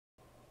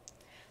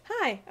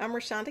Hi, I'm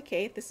Rashonda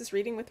Kate. This is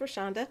Reading with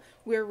Rashonda.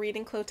 We're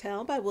reading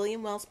Clotel by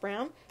William Wells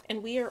Brown,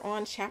 and we are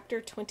on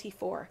chapter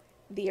 24,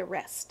 The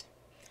Arrest.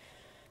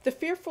 The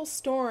fearful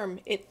storm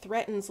it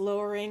threatens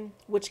lowering,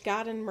 which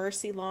God in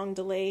mercy long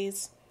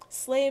delays.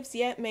 Slaves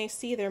yet may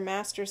see their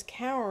masters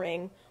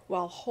cowering,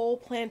 while whole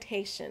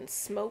plantations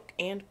smoke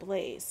and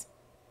blaze.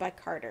 By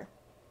Carter.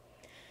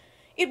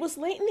 It was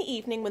late in the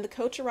evening when the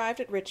coach arrived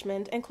at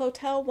Richmond, and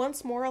Clotel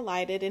once more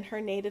alighted in her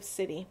native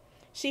city.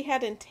 She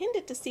had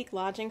intended to seek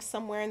lodgings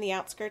somewhere in the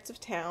outskirts of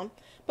town,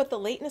 but the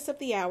lateness of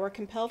the hour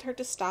compelled her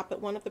to stop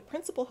at one of the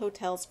principal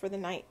hotels for the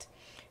night.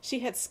 She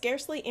had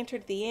scarcely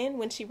entered the inn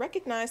when she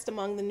recognized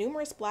among the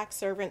numerous black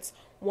servants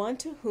one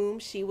to whom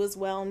she was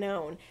well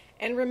known.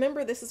 And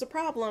remember, this is a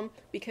problem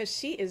because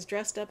she is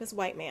dressed up as a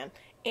white man.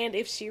 And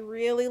if she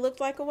really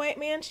looked like a white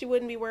man, she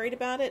wouldn't be worried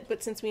about it.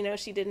 But since we know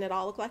she didn't at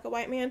all look like a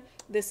white man,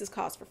 this is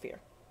cause for fear.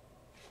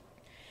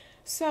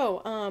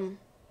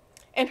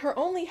 And her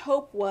only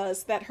hope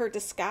was that her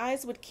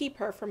disguise would keep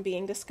her from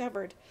being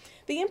discovered.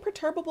 The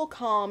imperturbable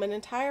calm and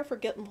entire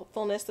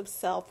forgetfulness of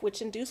self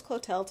which induced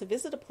Clotel to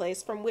visit a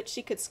place from which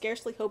she could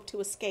scarcely hope to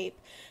escape,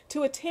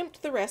 to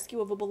attempt the rescue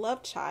of a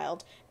beloved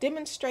child,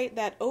 demonstrate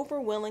that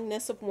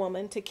overwillingness of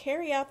woman to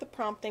carry out the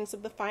promptings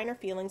of the finer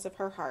feelings of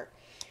her heart.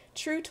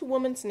 True to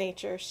woman's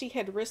nature, she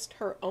had risked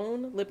her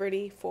own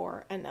liberty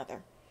for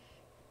another.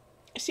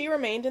 She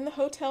remained in the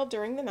hotel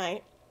during the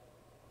night,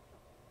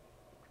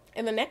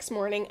 and the next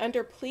morning,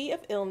 under plea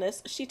of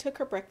illness, she took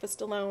her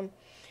breakfast alone.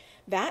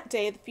 That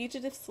day the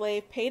fugitive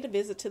slave paid a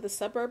visit to the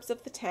suburbs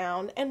of the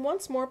town, and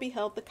once more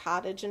beheld the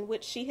cottage in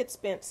which she had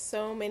spent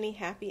so many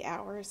happy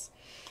hours.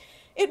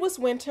 It was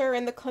winter,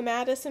 and the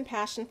clematis and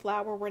passion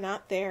flower were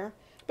not there,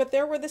 but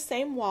there were the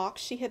same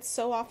walks she had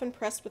so often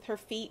pressed with her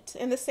feet,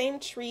 and the same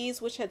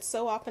trees which had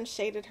so often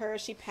shaded her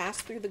as she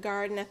passed through the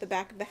garden at the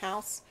back of the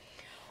house.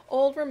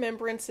 Old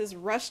remembrances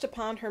rushed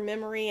upon her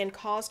memory and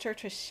caused her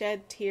to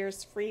shed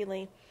tears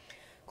freely.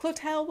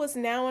 Clotel was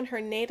now in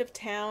her native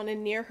town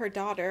and near her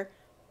daughter,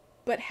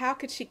 but how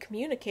could she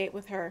communicate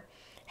with her?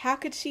 How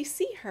could she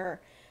see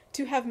her?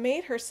 To have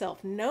made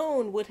herself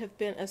known would have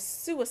been a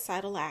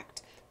suicidal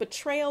act.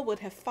 Betrayal would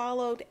have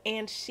followed,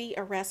 and she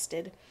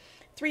arrested.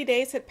 3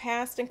 days had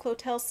passed, and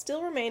Clotel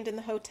still remained in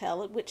the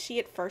hotel at which she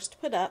had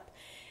first put up,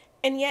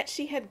 and yet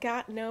she had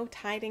got no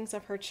tidings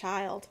of her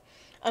child.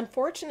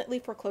 Unfortunately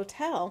for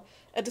Clotel,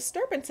 a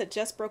disturbance had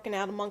just broken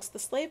out amongst the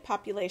slave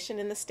population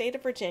in the state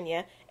of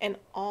Virginia, and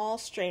all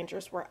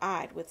strangers were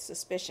eyed with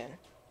suspicion.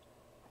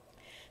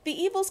 The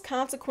evils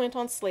consequent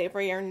on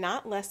slavery are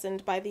not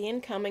lessened by the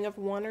incoming of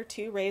 1 or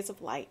 2 rays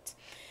of light.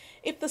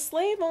 If the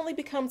slave only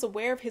becomes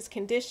aware of his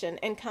condition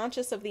and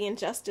conscious of the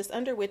injustice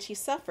under which he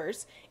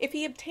suffers, if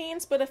he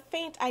obtains but a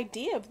faint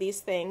idea of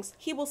these things,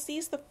 he will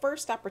seize the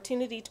first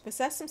opportunity to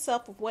possess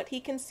himself of what he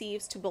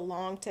conceives to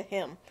belong to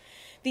him.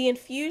 The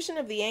infusion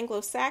of the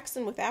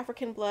Anglo-Saxon with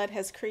African blood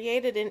has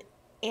created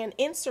an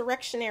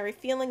insurrectionary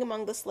feeling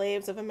among the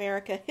slaves of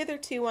America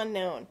hitherto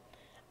unknown.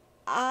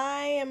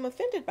 I am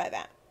offended by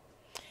that.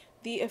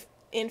 The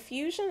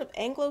infusion of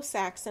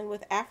Anglo-Saxon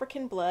with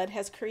African blood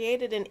has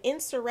created an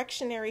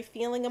insurrectionary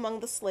feeling among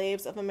the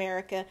slaves of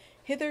America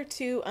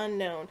hitherto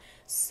unknown.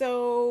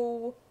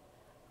 So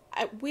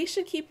we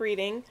should keep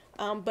reading,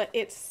 but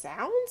it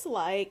sounds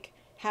like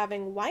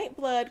having white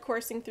blood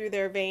coursing through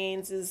their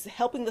veins is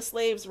helping the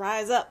slaves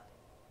rise up.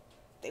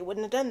 They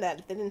wouldn't have done that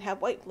if they didn't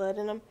have white blood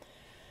in them.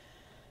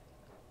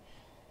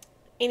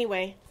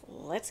 Anyway,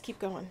 let's keep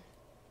going.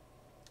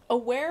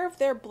 Aware of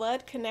their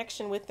blood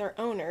connection with their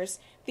owners,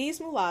 these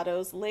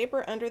mulattoes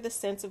labor under the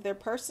sense of their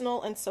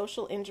personal and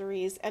social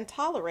injuries and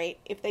tolerate,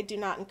 if they do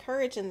not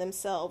encourage in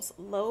themselves,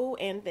 low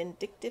and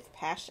vindictive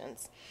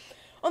passions.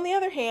 On the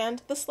other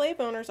hand, the slave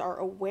owners are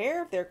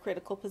aware of their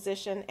critical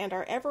position and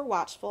are ever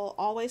watchful,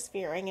 always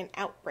fearing an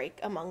outbreak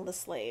among the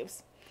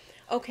slaves.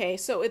 Okay,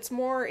 so it's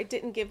more, it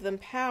didn't give them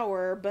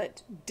power,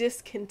 but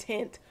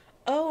discontent.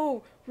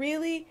 Oh,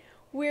 really?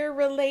 We're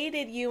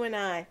related, you and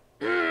I.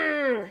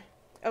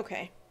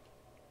 Okay.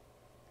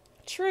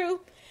 True,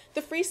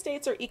 the free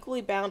states are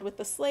equally bound with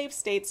the slave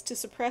states to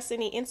suppress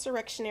any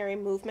insurrectionary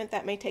movement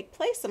that may take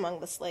place among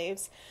the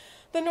slaves.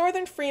 The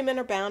northern freemen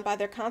are bound by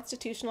their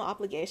constitutional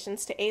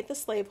obligations to aid the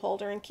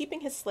slaveholder in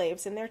keeping his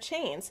slaves in their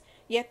chains,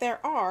 yet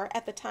there are,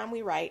 at the time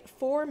we write,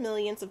 4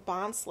 millions of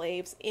bond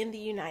slaves in the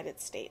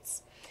United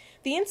States.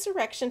 The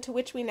insurrection to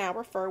which we now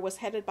refer was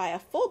headed by a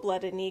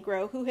full-blooded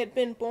Negro who had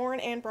been born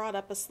and brought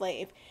up a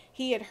slave.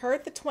 He had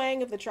heard the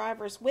twang of the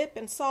driver's whip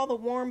and saw the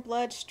warm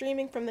blood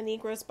streaming from the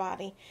Negro's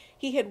body.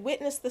 He had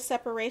witnessed the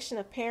separation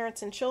of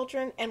parents and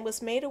children and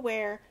was made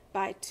aware,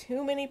 by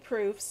too many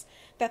proofs,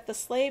 that the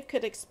slave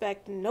could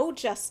expect no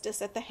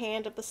justice at the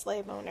hand of the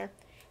slave owner.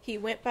 He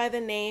went by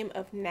the name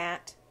of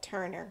Nat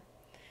Turner.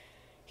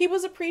 He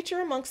was a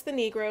preacher amongst the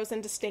Negroes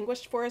and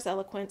distinguished for his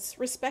eloquence,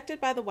 respected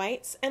by the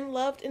whites, and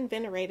loved and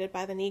venerated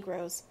by the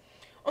Negroes.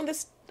 On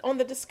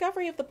the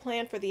discovery of the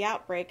plan for the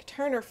outbreak,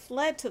 Turner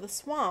fled to the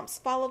swamps,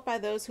 followed by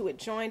those who had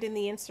joined in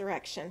the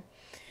insurrection.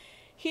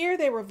 Here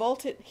the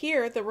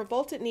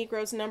revolted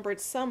Negroes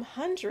numbered some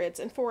hundreds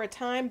and for a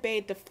time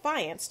bade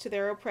defiance to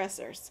their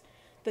oppressors.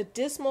 The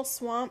dismal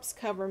swamps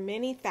cover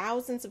many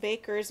thousands of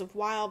acres of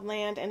wild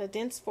land and a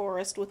dense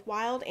forest with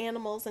wild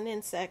animals and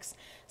insects,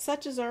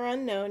 such as are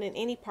unknown in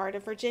any part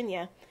of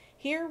Virginia.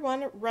 Here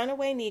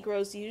runaway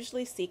Negroes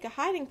usually seek a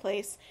hiding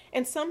place,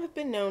 and some have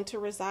been known to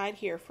reside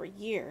here for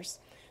years.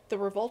 The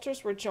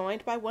revolters were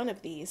joined by one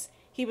of these.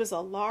 He was a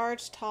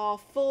large, tall,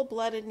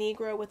 full-blooded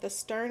Negro with a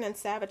stern and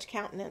savage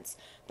countenance.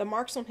 The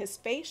marks on his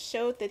face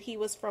showed that he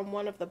was from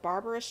one of the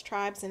barbarous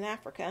tribes in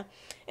Africa,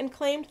 and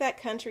claimed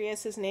that country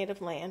as his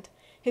native land.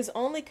 His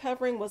only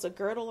covering was a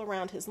girdle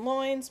around his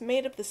loins,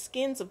 made of the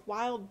skins of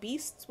wild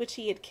beasts which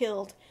he had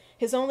killed.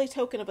 His only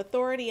token of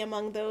authority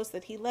among those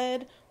that he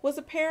led was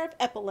a pair of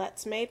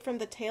epaulets made from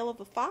the tail of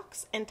a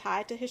fox and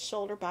tied to his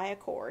shoulder by a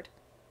cord.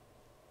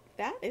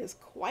 That is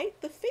quite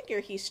the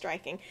figure he's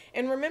striking.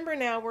 And remember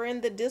now, we're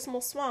in the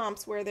dismal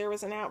swamps where there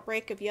was an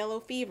outbreak of yellow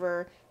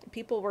fever.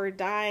 People were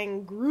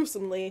dying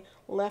gruesomely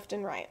left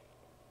and right.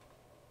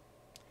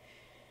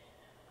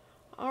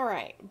 All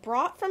right.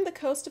 Brought from the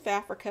coast of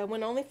Africa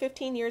when only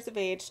 15 years of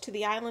age to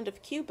the island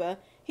of Cuba,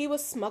 he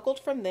was smuggled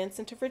from thence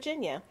into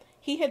Virginia.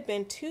 He had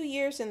been 2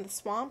 years in the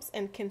swamps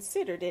and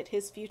considered it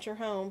his future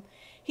home.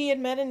 He had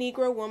met a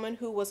Negro woman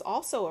who was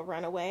also a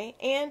runaway,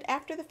 and,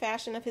 after the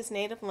fashion of his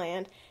native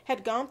land,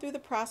 had gone through the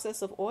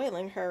process of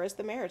oiling her as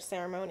the marriage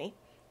ceremony.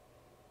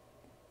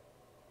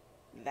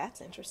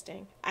 That's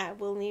interesting. I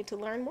will need to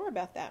learn more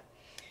about that.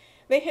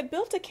 They had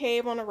built a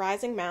cave on a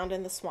rising mound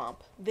in the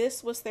swamp.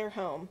 This was their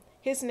home.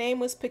 His name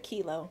was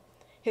Paquilo.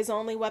 His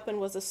only weapon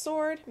was a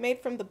sword made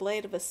from the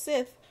blade of a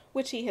scythe,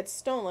 which he had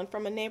stolen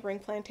from a neighboring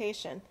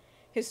plantation.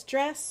 His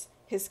dress,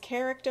 his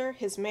character,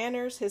 his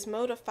manners, his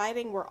mode of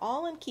fighting were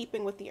all in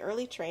keeping with the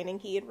early training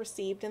he had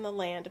received in the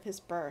land of his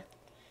birth.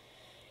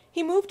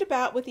 He moved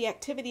about with the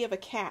activity of a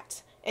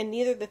cat, and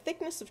neither the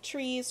thickness of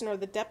trees nor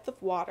the depth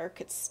of water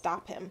could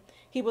stop him.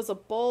 He was a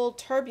bold,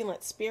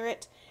 turbulent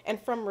spirit,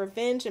 and from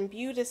revenge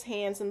imbued his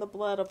hands in the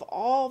blood of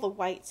all the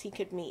whites he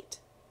could meet.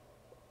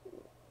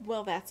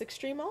 Well, that's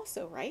extreme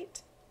also,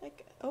 right?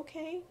 Like,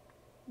 okay,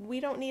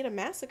 we don't need a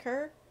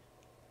massacre.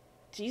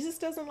 Jesus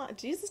doesn't want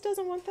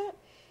that.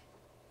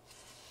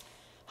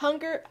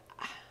 Hunger,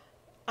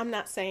 I'm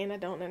not saying I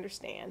don't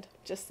understand,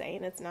 just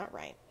saying it's not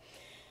right.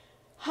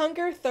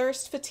 Hunger,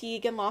 thirst,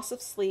 fatigue, and loss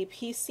of sleep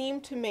he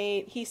seemed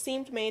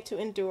made to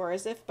endure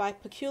as if by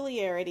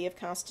peculiarity of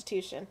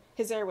constitution.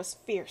 His air was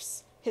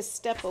fierce, his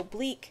step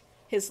oblique,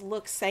 his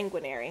look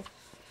sanguinary.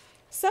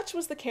 Such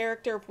was the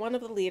character of one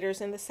of the leaders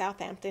in the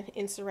Southampton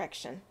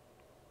insurrection.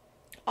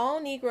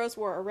 All Negroes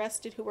were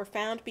arrested who were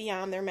found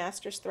beyond their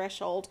master's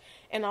threshold,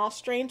 and all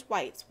strange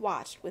whites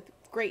watched with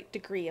great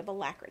degree of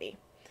alacrity.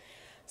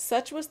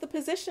 Such was the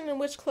position in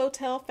which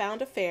Clotel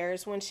found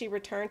affairs when she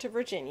returned to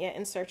Virginia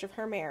in search of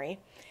her Mary.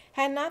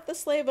 Had not the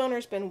slave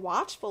owners been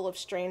watchful of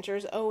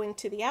strangers owing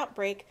to the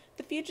outbreak,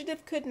 the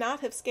fugitive could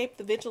not have escaped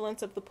the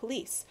vigilance of the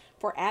police,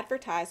 for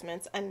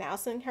advertisements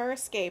announcing her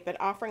escape and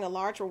offering a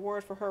large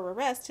reward for her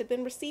arrest had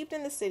been received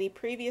in the city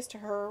previous to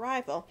her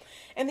arrival,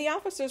 and the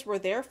officers were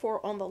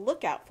therefore on the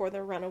lookout for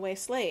their runaway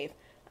slave.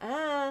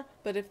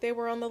 But if they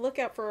were on the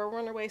lookout for a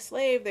runaway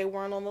slave, they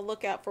weren't on the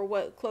lookout for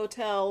what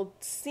Clotel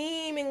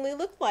seemingly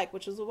looked like,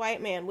 which was a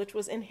white man, which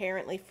was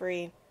inherently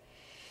free.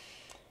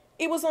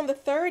 It was on the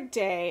third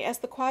day, as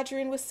the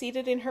quadroon was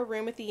seated in her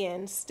room at the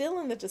inn, still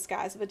in the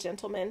disguise of a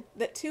gentleman,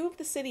 that 2 of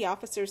the city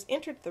officers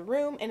entered the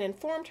room and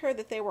informed her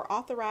that they were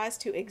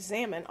authorized to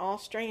examine all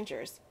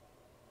strangers.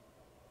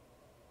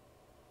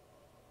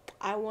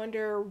 I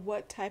wonder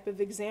what type of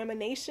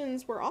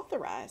examinations were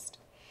authorized.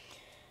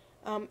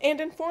 And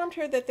informed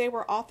her that they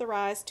were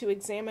authorized to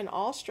examine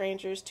all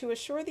strangers to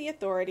assure the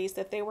authorities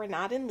that they were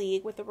not in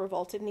league with the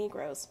revolted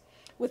Negroes.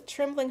 With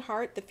trembling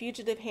heart, the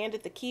fugitive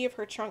handed the key of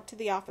her trunk to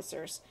the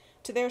officers.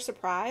 To their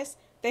surprise,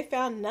 they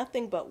found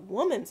nothing but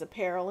woman's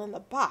apparel in the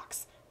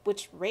box,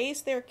 which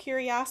raised their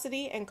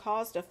curiosity and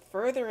caused a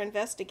further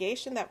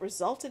investigation that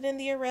resulted in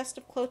the arrest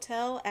of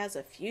Clotel as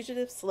a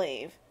fugitive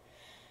slave.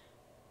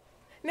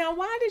 Now,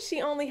 why did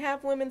she only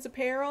have women's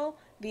apparel?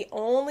 The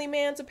only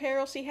man's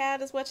apparel she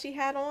had is what she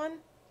had on?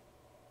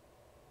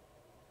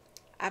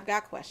 I've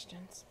got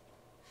questions.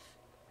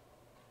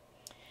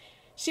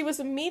 She was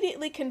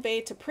immediately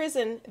conveyed to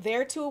prison,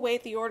 there to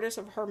await the orders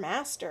of her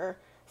master.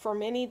 For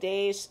many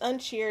days,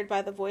 uncheered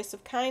by the voice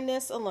of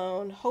kindness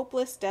alone,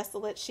 hopeless,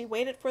 desolate, she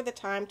waited for the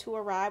time to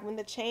arrive when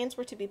the chains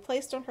were to be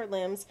placed on her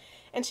limbs,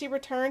 and she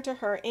returned to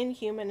her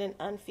inhuman and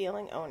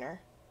unfeeling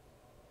owner.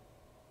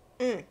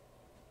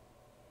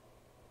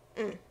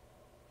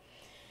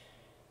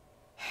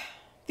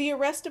 The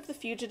arrest of the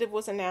fugitive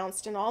was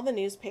announced in all the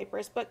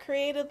newspapers, but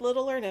created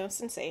little or no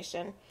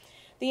sensation.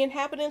 The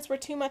inhabitants were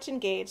too much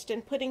engaged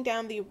in putting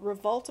down the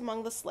revolt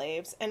among the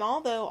slaves, and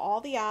although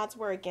all the odds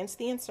were against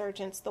the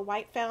insurgents, the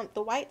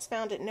whites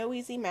found it no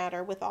easy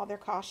matter with all their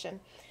caution.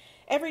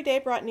 Every day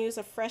brought news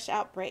of fresh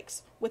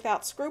outbreaks.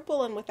 Without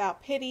scruple and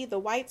without pity, the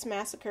whites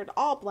massacred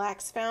all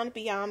blacks found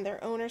beyond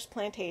their owners'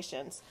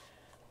 plantations.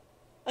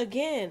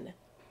 Again,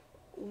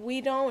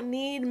 We don't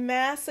need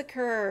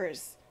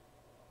massacres.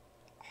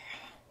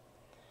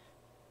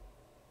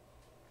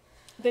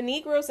 The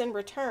Negroes, in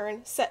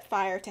return, set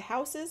fire to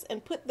houses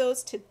and put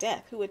those to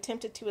death who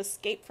attempted to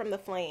escape from the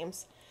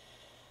flames.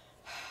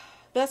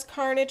 Thus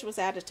carnage was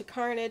added to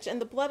carnage, and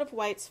the blood of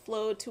whites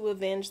flowed to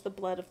avenge the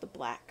blood of the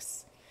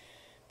blacks.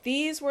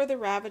 These were the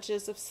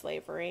ravages of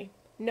slavery.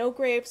 No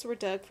graves were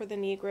dug for the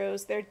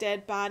Negroes. Their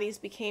dead bodies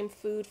became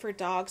food for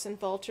dogs and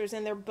vultures,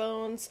 and their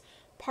bones,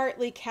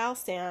 partly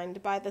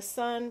calcined by the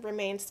sun,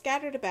 remained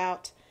scattered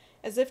about,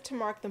 as if to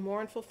mark the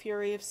mournful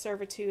fury of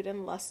servitude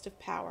and lust of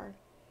power.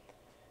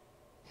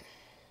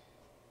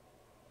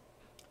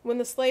 When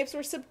the slaves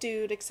were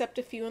subdued, except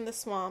a few in the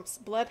swamps,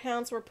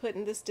 bloodhounds were put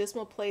in this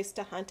dismal place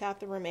to hunt out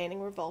the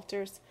remaining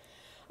revolters.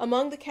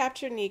 Among the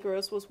captured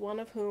Negroes was one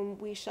of whom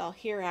we shall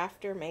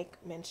hereafter make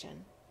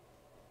mention.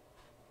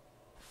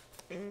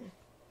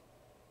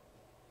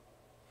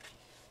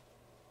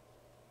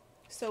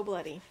 So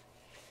bloody.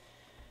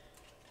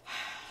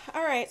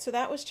 All right, so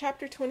that was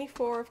chapter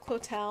 24 of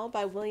Clotel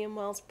by William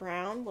Wells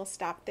Brown. We'll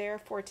stop there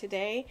for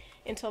today.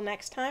 Until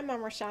next time,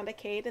 I'm Rashonda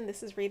Cade, and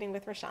this is Reading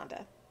with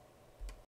Rashonda.